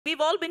We've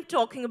all been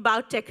talking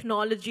about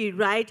technology,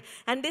 right?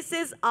 And this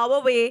is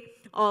our way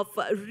of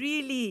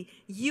really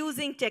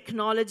using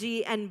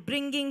technology and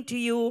bringing to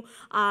you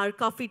our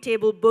coffee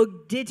table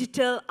book,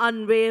 Digital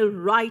Unveil,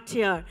 right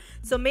here.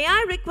 So may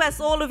I request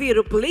all of you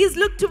to please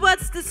look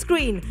towards the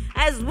screen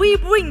as we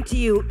bring to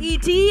you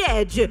ET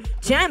Edge,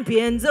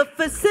 Champions of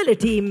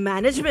Facility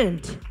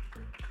Management.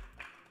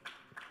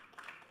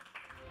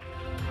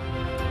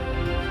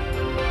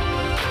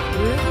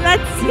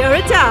 Let's hear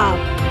it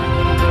up.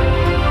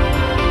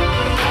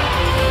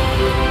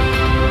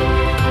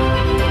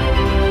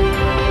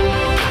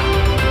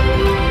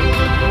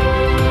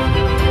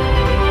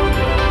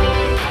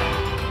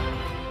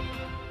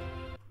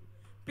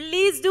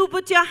 Please do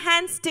put your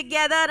hands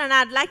together, and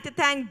I'd like to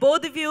thank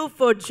both of you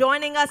for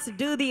joining us to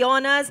do the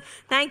honors.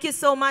 Thank you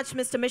so much,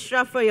 Mr.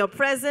 Mishra, for your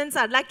presence.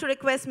 I'd like to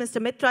request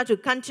Mr. Mitra to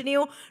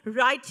continue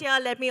right here.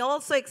 Let me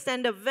also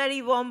extend a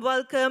very warm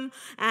welcome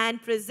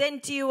and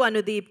present to you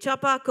Anudeep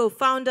Chapa,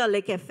 co-founder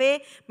Le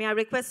Cafe. May I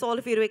request all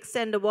of you to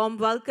extend a warm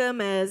welcome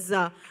as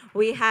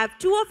we have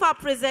two of our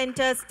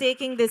presenters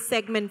taking this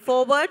segment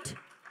forward.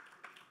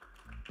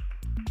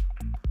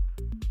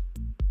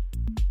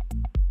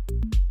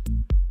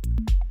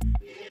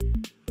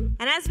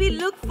 And as we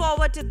look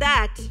forward to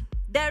that,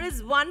 there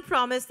is one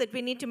promise that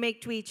we need to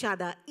make to each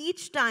other.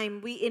 Each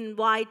time we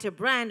invite a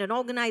brand, an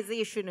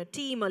organization, a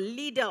team, a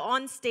leader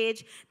on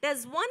stage,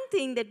 there's one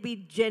thing that we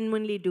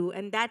genuinely do,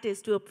 and that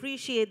is to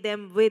appreciate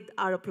them with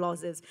our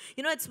applauses.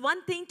 You know, it's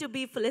one thing to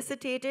be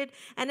felicitated,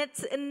 and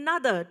it's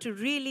another to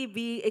really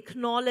be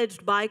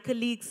acknowledged by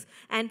colleagues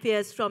and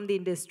peers from the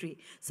industry.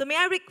 So may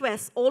I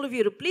request all of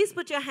you to please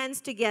put your hands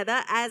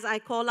together as I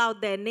call out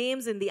their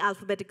names in the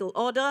alphabetical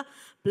order.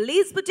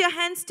 Please put your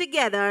hands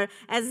together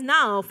as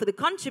now for the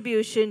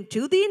contribution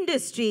to the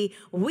industry,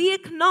 we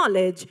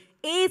acknowledge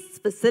ACE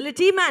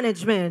Facility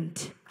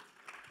Management.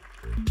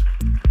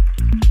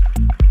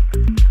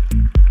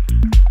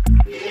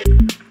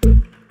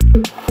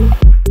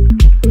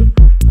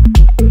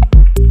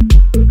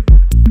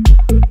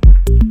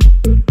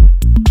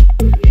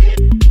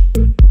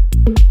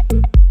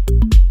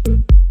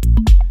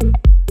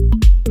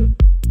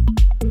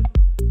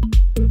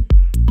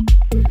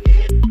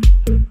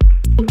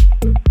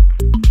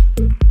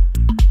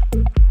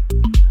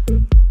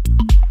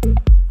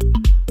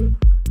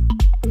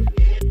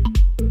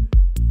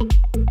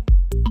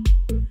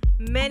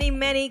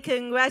 Many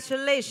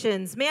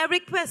congratulations. May I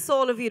request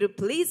all of you to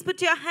please put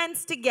your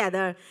hands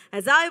together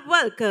as I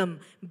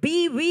welcome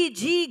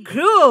BVG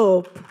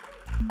Group.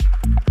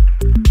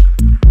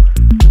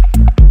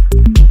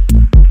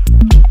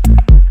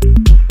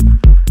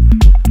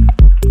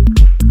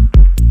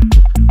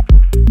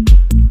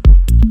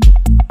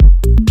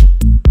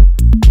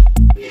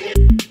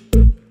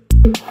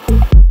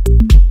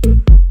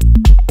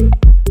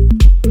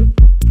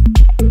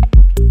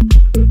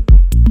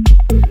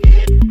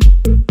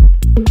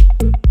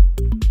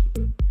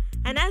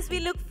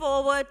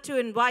 To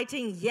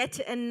inviting yet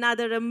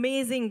another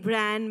amazing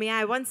brand, may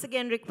I once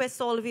again request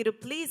all of you to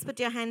please put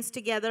your hands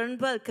together and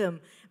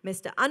welcome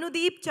Mr.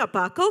 Anudeep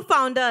Chapa,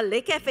 co-founder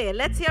Le Cafe.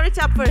 Let's hear it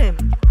up for him.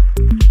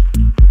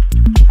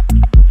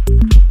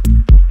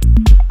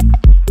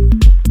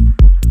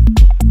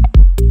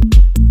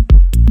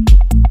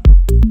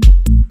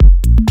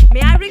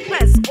 May I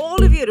request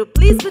all of you to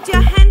please put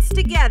your hands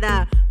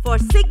together for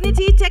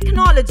Signity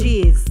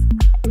Technologies.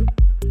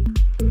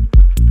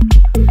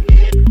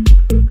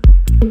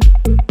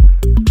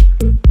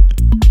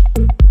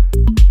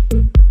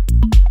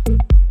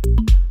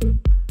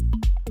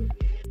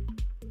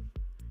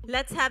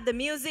 Let's have the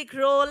music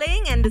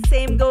rolling, and the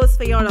same goes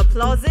for your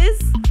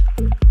applauses.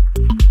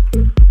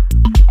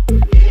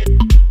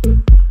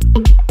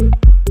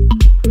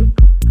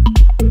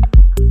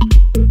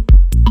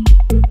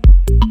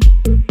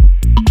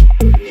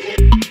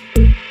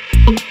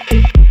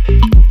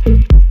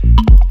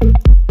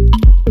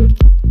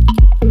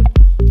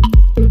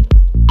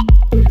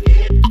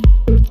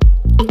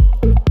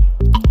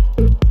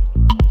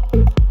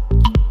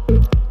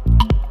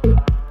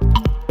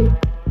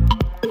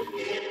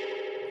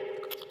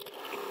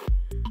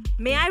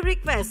 May I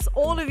request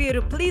all of you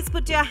to please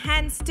put your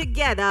hands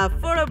together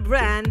for a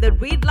brand that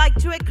we'd like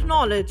to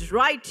acknowledge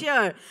right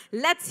here.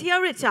 Let's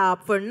hear it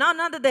up for none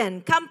other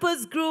than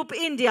Compass Group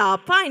India,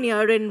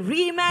 pioneer in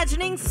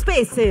reimagining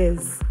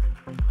spaces.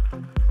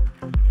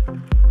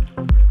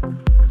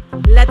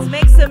 Let's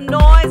make some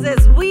noise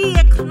as we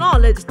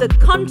acknowledge the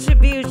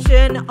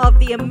contribution of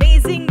the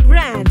amazing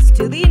brands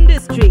to the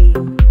industry.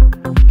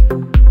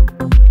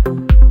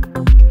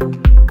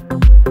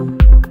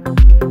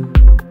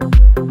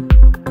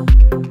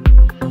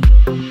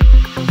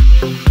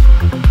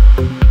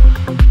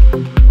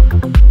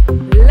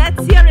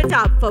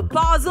 Up for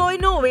Pazo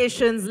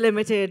Innovations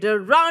Limited. A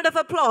round of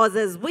applause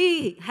as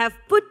we have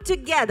put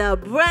together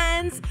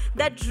brands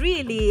that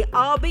really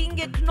are being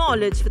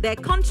acknowledged for their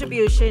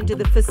contribution to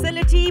the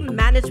facility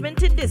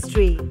management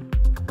industry.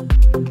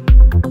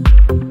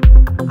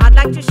 I'd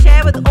like want to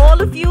share with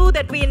all of you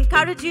that we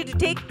encourage you to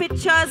take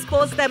pictures,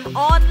 post them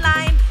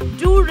online.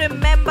 Do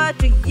remember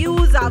to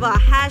use our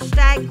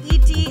hashtag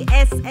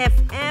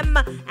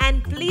ETSFM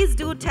and please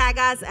do tag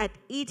us at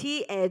ET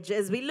Edge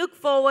as we look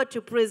forward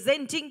to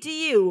presenting to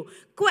you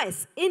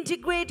Quest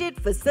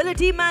Integrated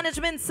Facility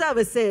Management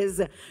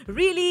Services,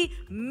 really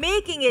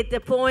making it a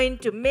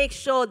point to make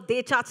sure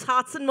they touch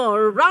hearts and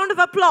more. A round of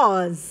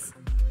applause.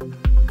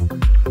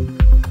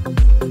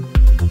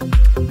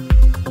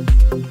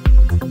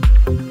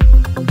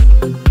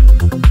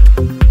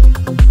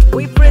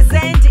 We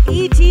present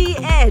ET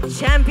Edge,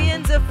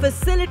 Champions of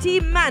Facility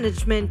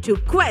Management, to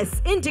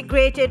Quest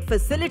Integrated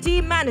Facility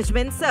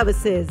Management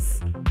Services.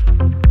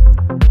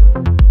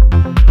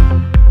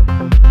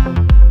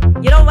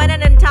 You know, when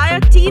an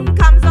entire team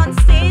comes on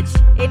stage,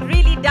 it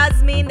really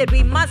does mean that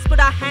we must put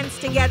our hands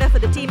together for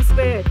the team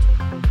spirit.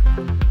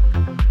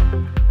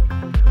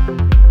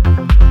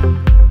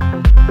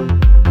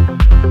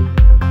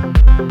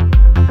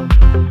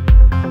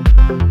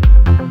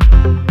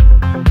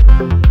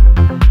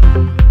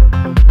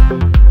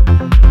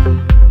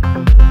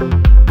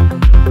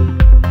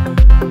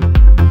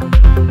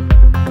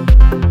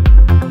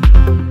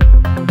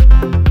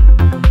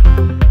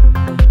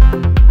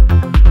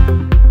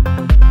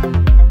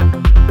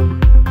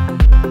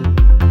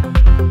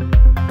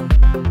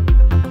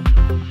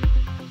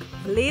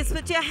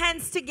 Put your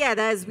hands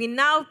together as we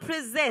now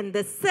present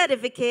the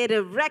certificate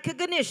of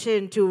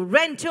recognition to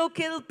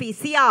Rent-O-Kill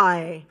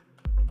PCI.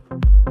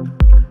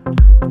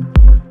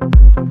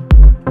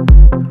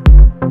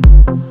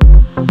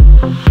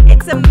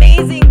 It's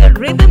amazing the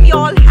rhythm you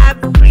all have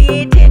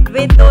created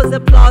with those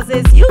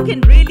applauses. You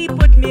can really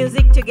put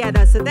music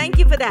together, so thank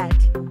you for that.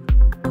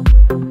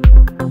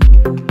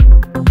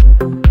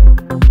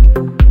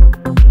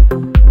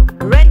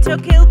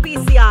 Rent-O-Kill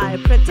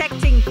PCI,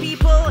 protecting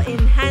people,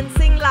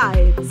 enhancing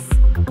lives.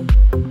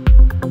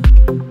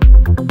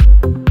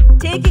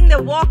 Taking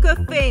the Walk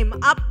of Fame,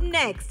 up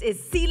next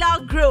is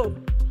Sila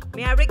Group.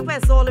 May I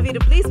request all of you to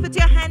please put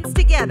your hands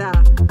together.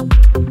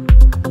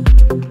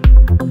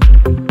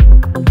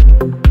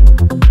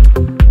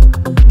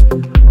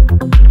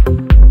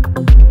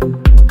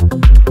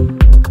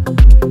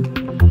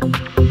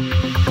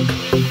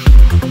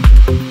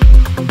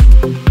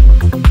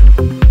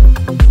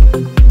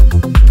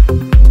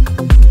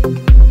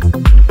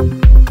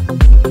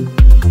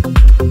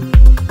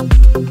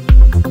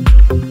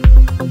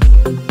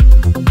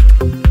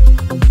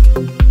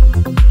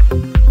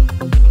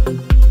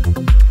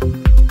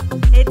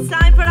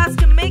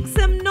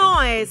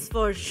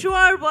 For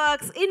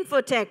SureWorks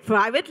Infotech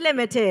Private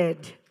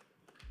Limited.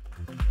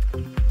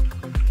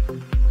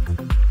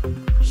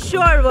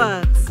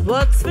 SureWorks,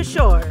 works for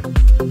sure.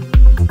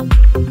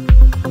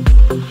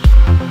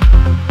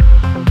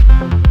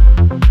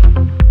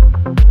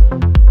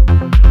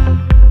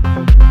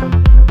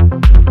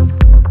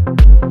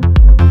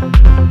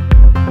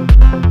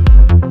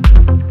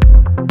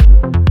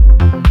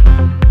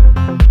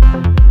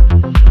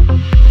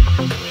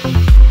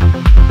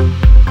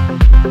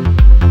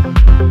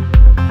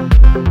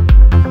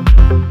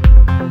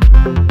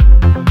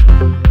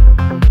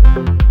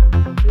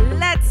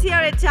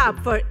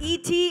 For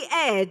ET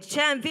Edge,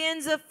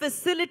 Champions of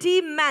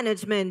Facility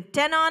Management,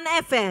 10 on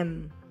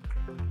FM.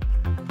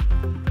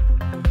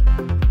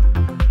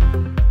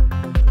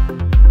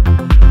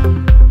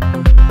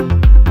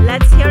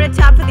 Let's hear it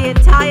up for the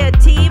entire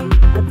team.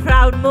 A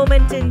proud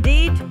moment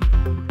indeed.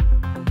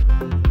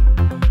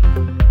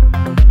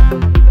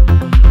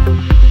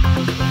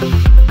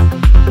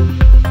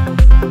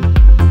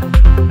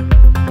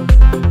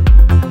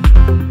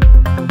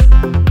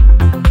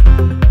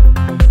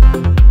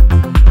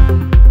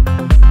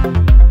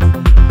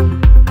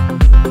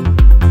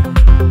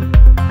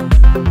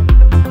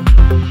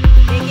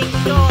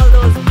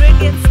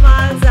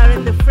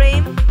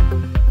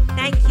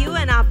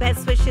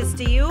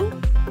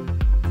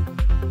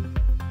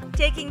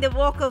 Taking the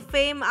Walk of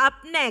Fame, up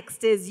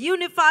next is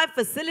Unified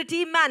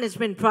Facility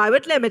Management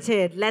Private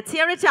Limited. Let's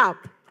hear it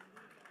up.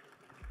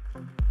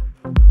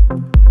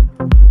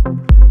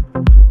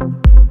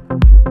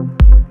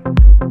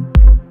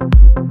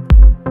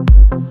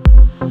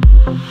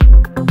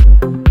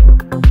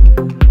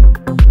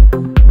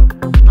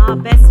 Our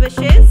best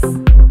wishes.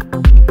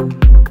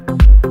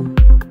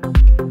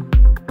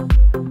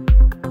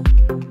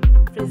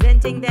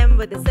 Presenting them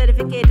with a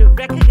certificate of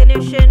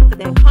recognition for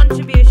their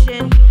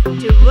contribution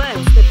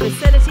towards the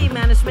facility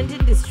management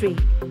industry.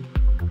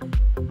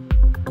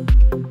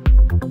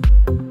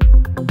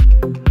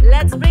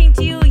 Let's bring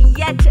to you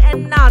yet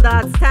another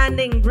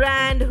outstanding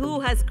brand who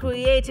has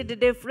created a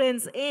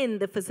difference in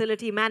the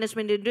facility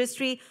management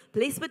industry.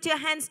 Please put your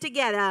hands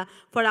together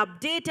for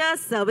Updata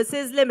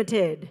Services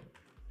Limited.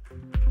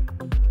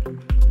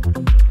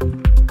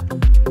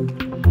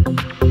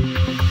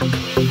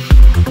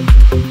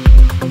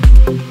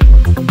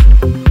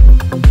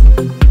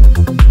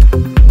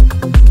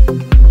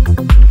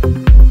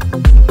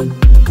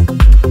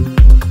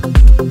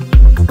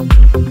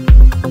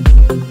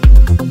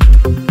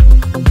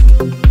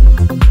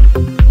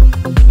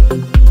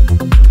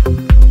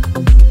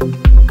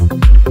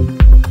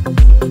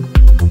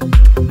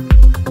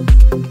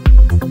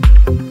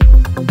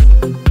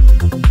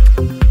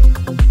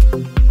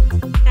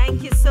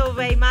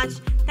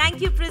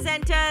 Thank you,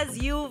 presenters.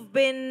 You've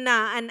been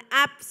an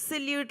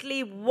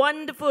absolutely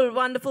wonderful,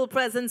 wonderful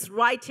presence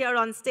right here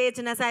on stage.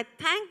 And as I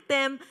thank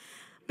them,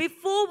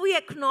 before we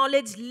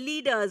acknowledge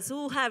leaders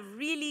who have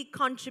really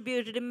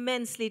contributed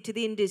immensely to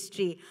the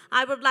industry,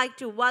 I would like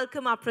to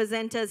welcome our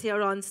presenters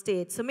here on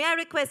stage. So may I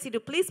request you to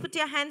please put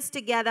your hands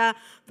together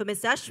for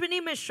Mr.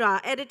 Ashwini Mishra,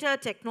 Editor,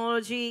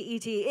 Technology,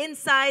 ET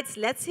Insights.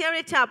 Let's hear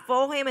it up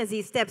for him as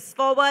he steps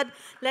forward.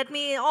 Let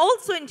me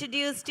also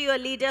introduce to you a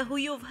leader who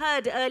you've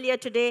heard earlier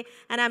today,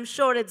 and I'm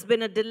sure it's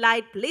been a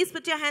delight. Please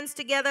put your hands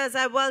together as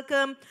I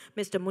welcome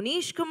Mr.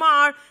 Munish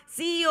Kumar,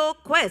 CEO,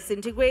 Quest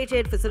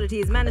Integrated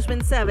Facilities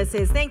Management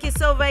Services. Thank you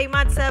so very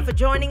much, sir, for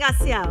joining us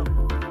here.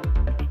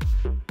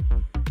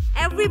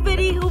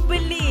 Everybody who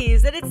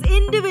believes that it's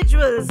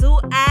individuals who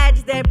add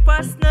their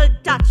personal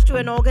touch to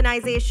an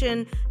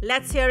organization,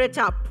 let's hear it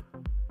up.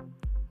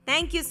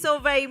 Thank you so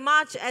very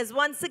much. As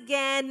once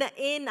again,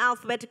 in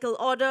alphabetical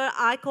order,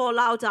 I call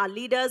out our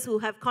leaders who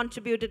have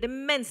contributed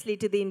immensely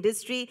to the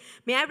industry.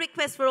 May I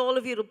request for all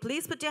of you to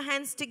please put your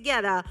hands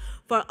together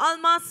for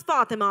Almas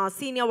Fatima,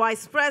 Senior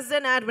Vice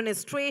President,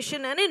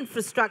 Administration and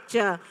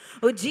Infrastructure,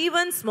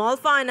 Ujjivan Small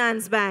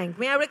Finance Bank.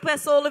 May I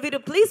request all of you to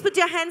please put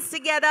your hands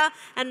together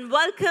and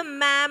welcome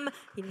ma'am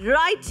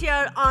right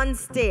here on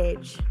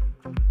stage.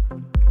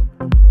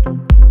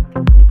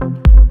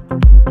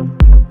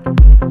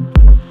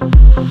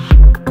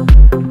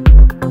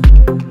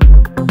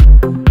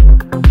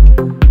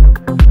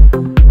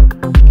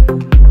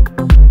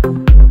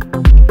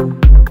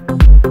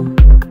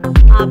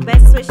 Our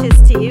best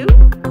wishes to you.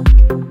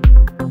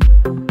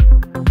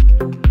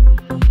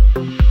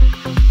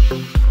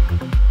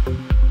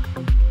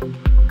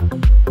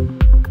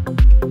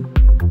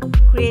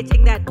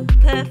 Creating that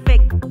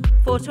perfect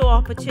photo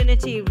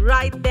opportunity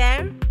right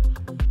there.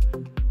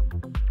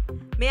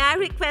 May I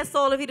request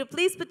all of you to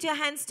please put your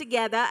hands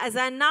together as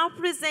I now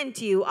present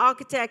to you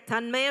Architect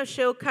Tanmay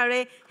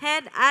Ashokare,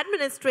 Head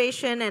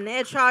Administration and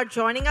HR,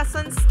 joining us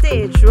on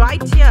stage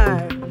right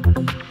here.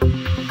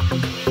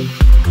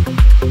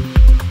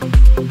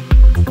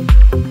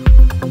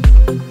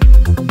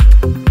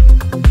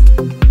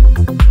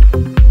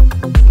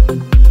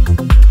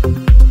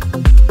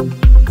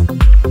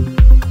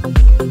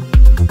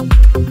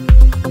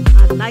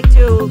 I'd like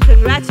to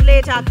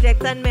congratulate Architect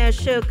Tanmay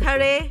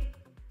Ashokare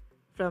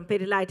from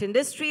Pidilite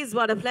Industries.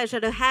 What a pleasure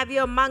to have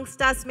you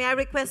amongst us. May I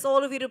request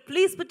all of you to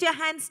please put your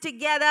hands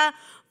together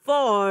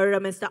for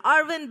Mr.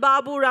 Arvind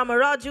Babu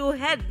Ramaraju,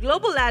 Head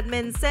Global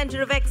Admin,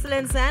 Center of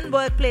Excellence and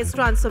Workplace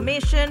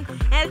Transformation,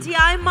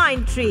 LTI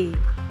Mindtree.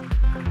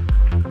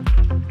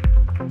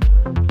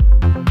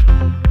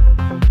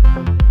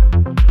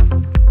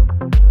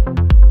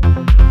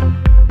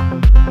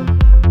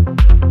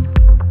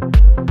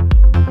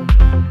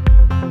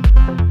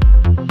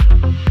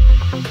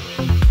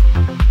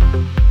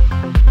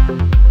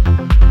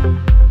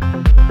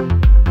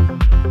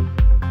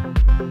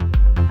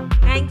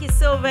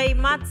 Very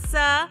much,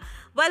 sir.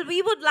 Well,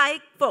 we would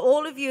like for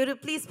all of you to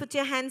please put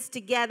your hands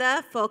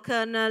together for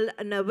Colonel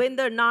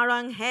Navinder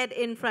Narang, Head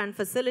Infra and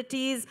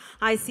Facilities,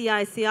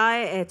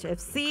 ICICI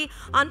HFC.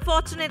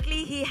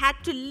 Unfortunately, he had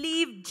to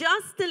leave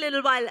just a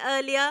little while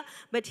earlier,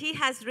 but he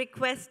has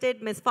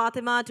requested Ms.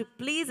 Fatima to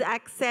please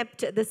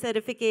accept the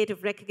certificate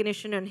of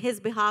recognition on his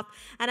behalf,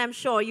 and I'm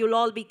sure you'll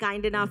all be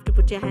kind enough to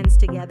put your hands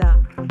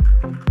together.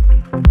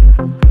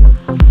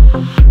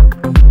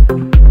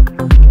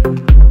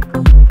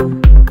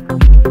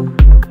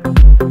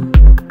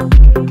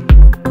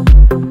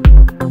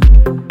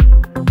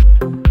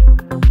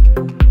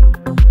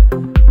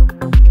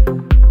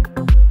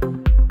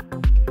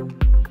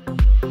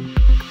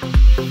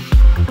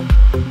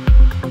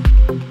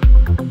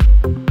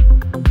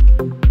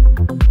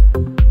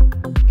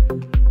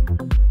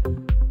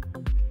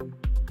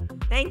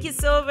 Thank you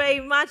so very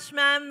much,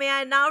 ma'am. May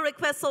I now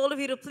request all of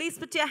you to please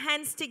put your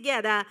hands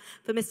together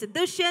for Mr.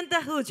 Dushyant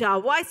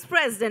Ahuja, Vice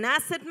President,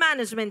 Asset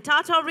Management,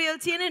 Tata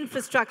Realty and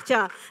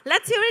Infrastructure.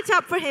 Let's hear it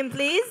up for him,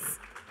 please.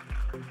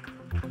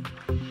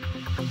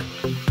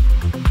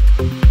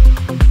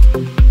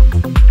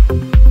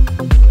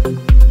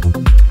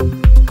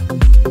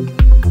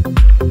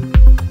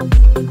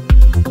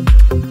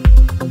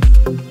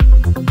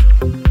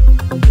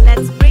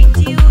 Let's bring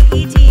to you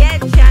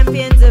ETN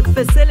champions of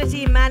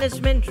facility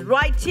management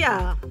right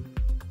here.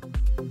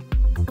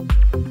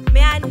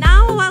 May I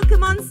now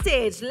welcome on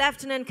stage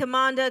Lieutenant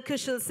Commander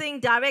Kushal Singh,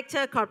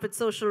 Director, Corporate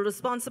Social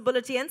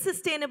Responsibility and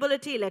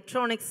Sustainability,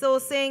 Electronic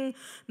Sourcing,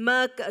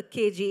 Merck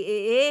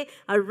KGAA.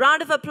 A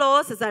round of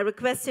applause as I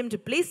request him to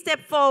please step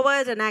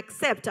forward and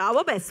accept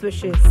our best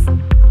wishes.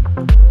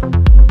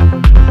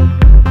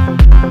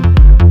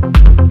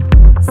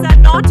 Sir,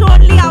 not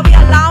only are we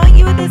allowing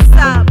you this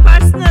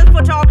personal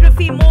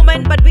photography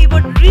moment, but we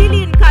would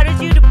really encourage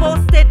you to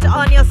post it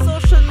on your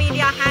social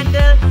media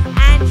handle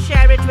and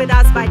share it with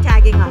us by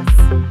tagging us.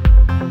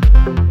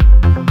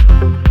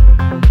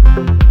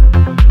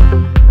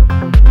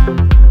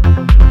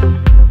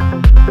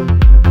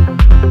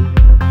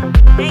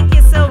 Thank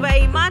you so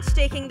very much.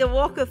 Taking the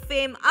Walk of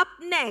Fame, up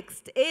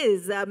next is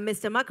is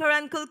Mr.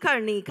 Makaran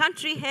Kulkarni,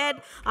 Country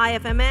Head,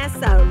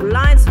 IFMS,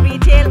 Reliance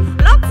Retail.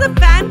 Lots of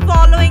fan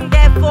following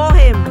there for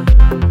him.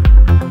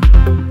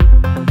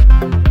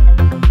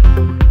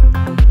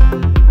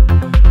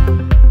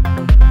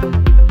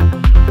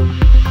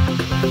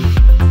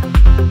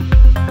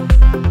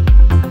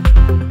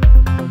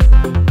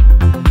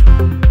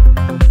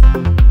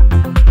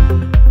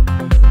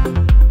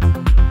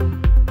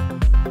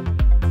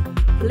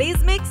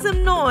 Please make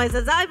some noise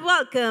as I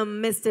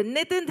welcome Mr.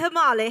 Nitin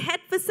Dhamale, Head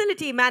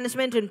Facility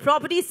Management and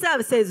Property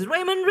Services,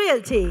 Raymond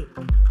Realty.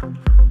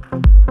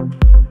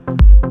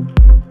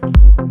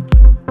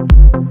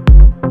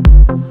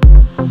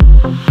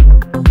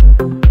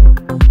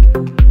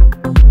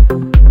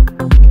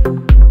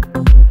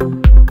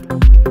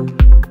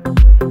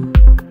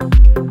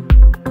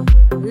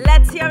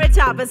 Let's hear it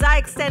up as I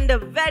extend a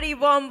very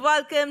warm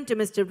welcome to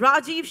Mr.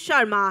 Rajiv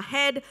Sharma,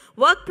 Head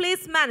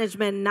Workplace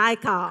Management,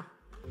 Nykaa.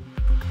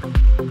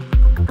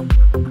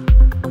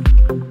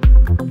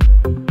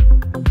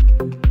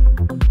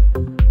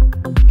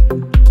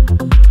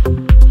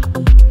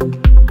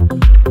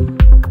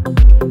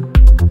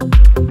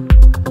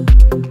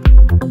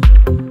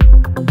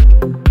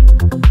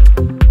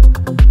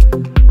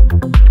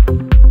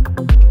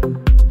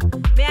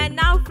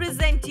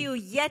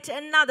 Yet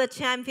another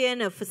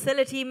champion of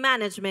facility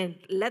management.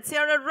 Let's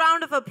hear a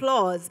round of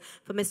applause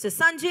for Mr.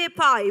 Sanjay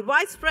Pai,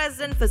 Vice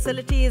President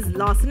Facilities,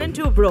 Lawson and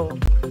Toubro.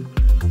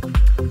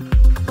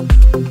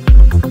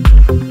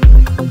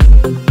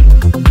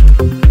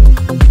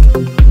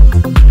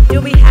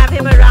 Do we have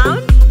him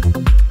around?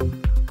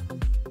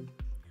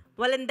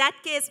 Well, in that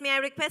case, may I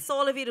request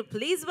all of you to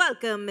please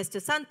welcome Mr.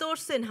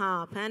 Santosh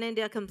Sinha,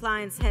 Pan-India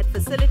Compliance Head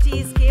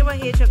Facilities,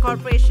 KYH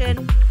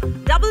Corporation.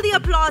 Double the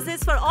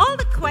applauses for all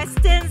the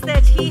questions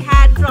that he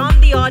had from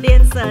the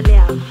audience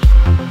earlier.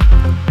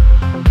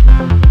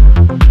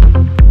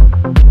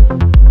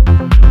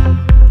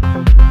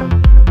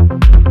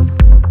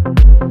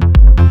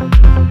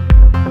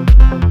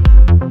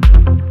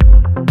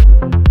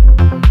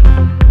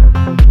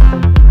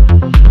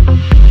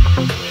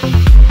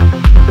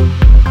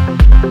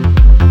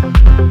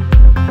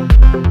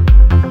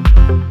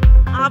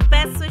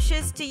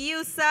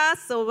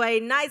 So very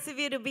nice of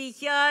you to be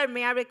here.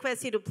 May I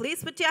request you to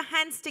please put your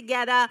hands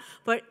together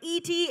for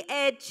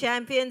ET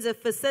Champions of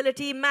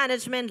Facility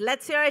Management.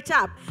 Let's hear it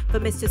up for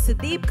Mr.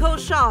 Sudeep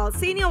Koshal,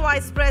 Senior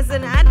Vice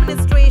President,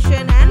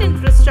 Administration and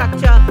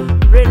Infrastructure,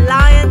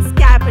 Reliance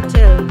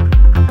Capital.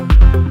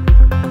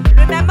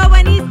 Remember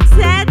when he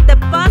said the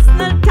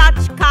personal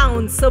touch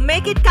counts, so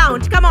make it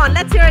count. Come on,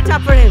 let's hear it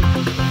up for him.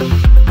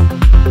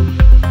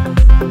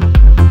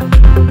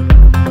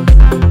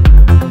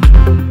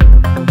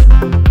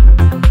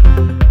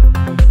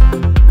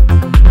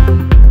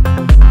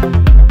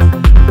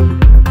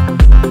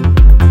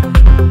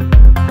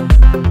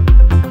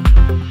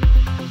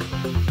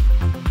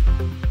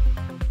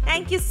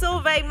 Thank you so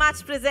very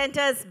much,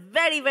 presenters.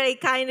 Very, very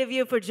kind of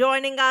you for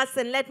joining us.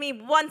 And let me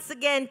once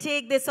again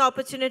take this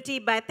opportunity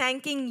by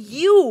thanking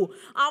you,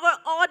 our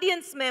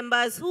audience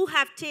members who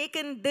have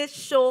taken this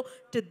show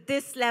to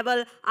this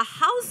level. A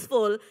house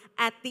full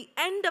at the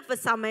end of a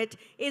summit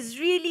is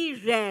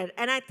really rare.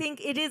 And I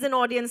think it is an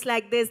audience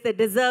like this that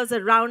deserves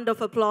a round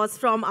of applause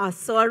from us.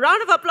 So a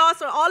round of applause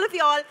for all of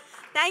y'all.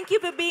 Thank you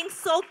for being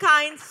so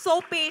kind,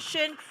 so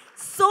patient,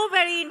 so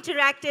very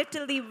interactive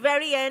till the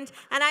very end.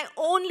 And I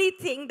only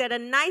think that a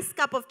nice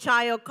cup of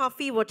chai or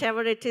coffee,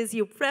 whatever it is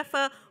you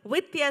prefer,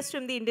 with peers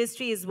from the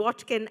industry is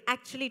what can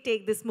actually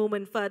take this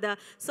movement further.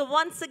 So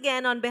once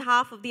again, on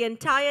behalf of the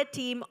entire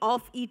team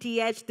of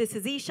ETH, this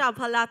is Isha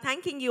Bhalla,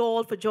 thanking you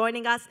all for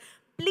joining us.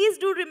 Please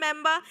do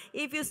remember,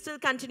 if you still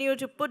continue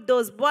to put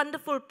those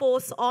wonderful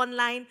posts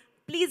online,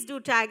 please do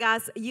tag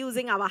us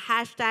using our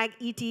hashtag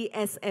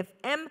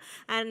ETSFM.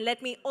 And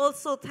let me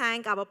also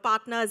thank our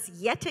partners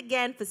yet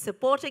again for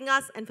supporting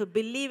us and for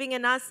believing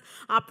in us.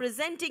 Our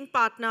presenting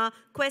partner,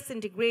 Quest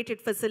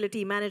Integrated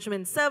Facility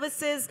Management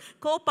Services,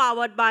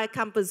 co-powered by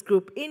Compass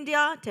Group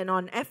India, 10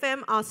 on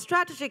FM, our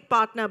strategic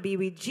partner,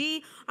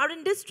 BVG, our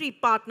industry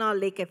partner,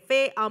 Lake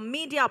FA, our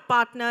media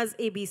partners,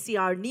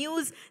 ABCR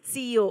News,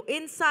 CEO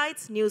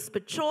Insights, News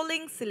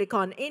Patrolling,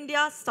 Silicon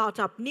India,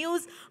 Startup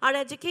News, our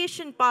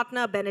education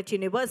partner, Bennett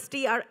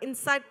University, our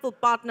insightful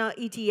partner,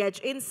 ETH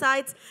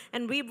Insights,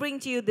 and we bring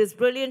to you this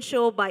brilliant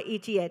show by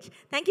ETH.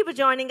 Thank you for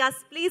joining us.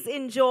 Please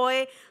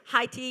enjoy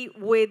high tea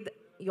with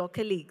your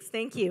colleagues.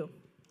 Thank you.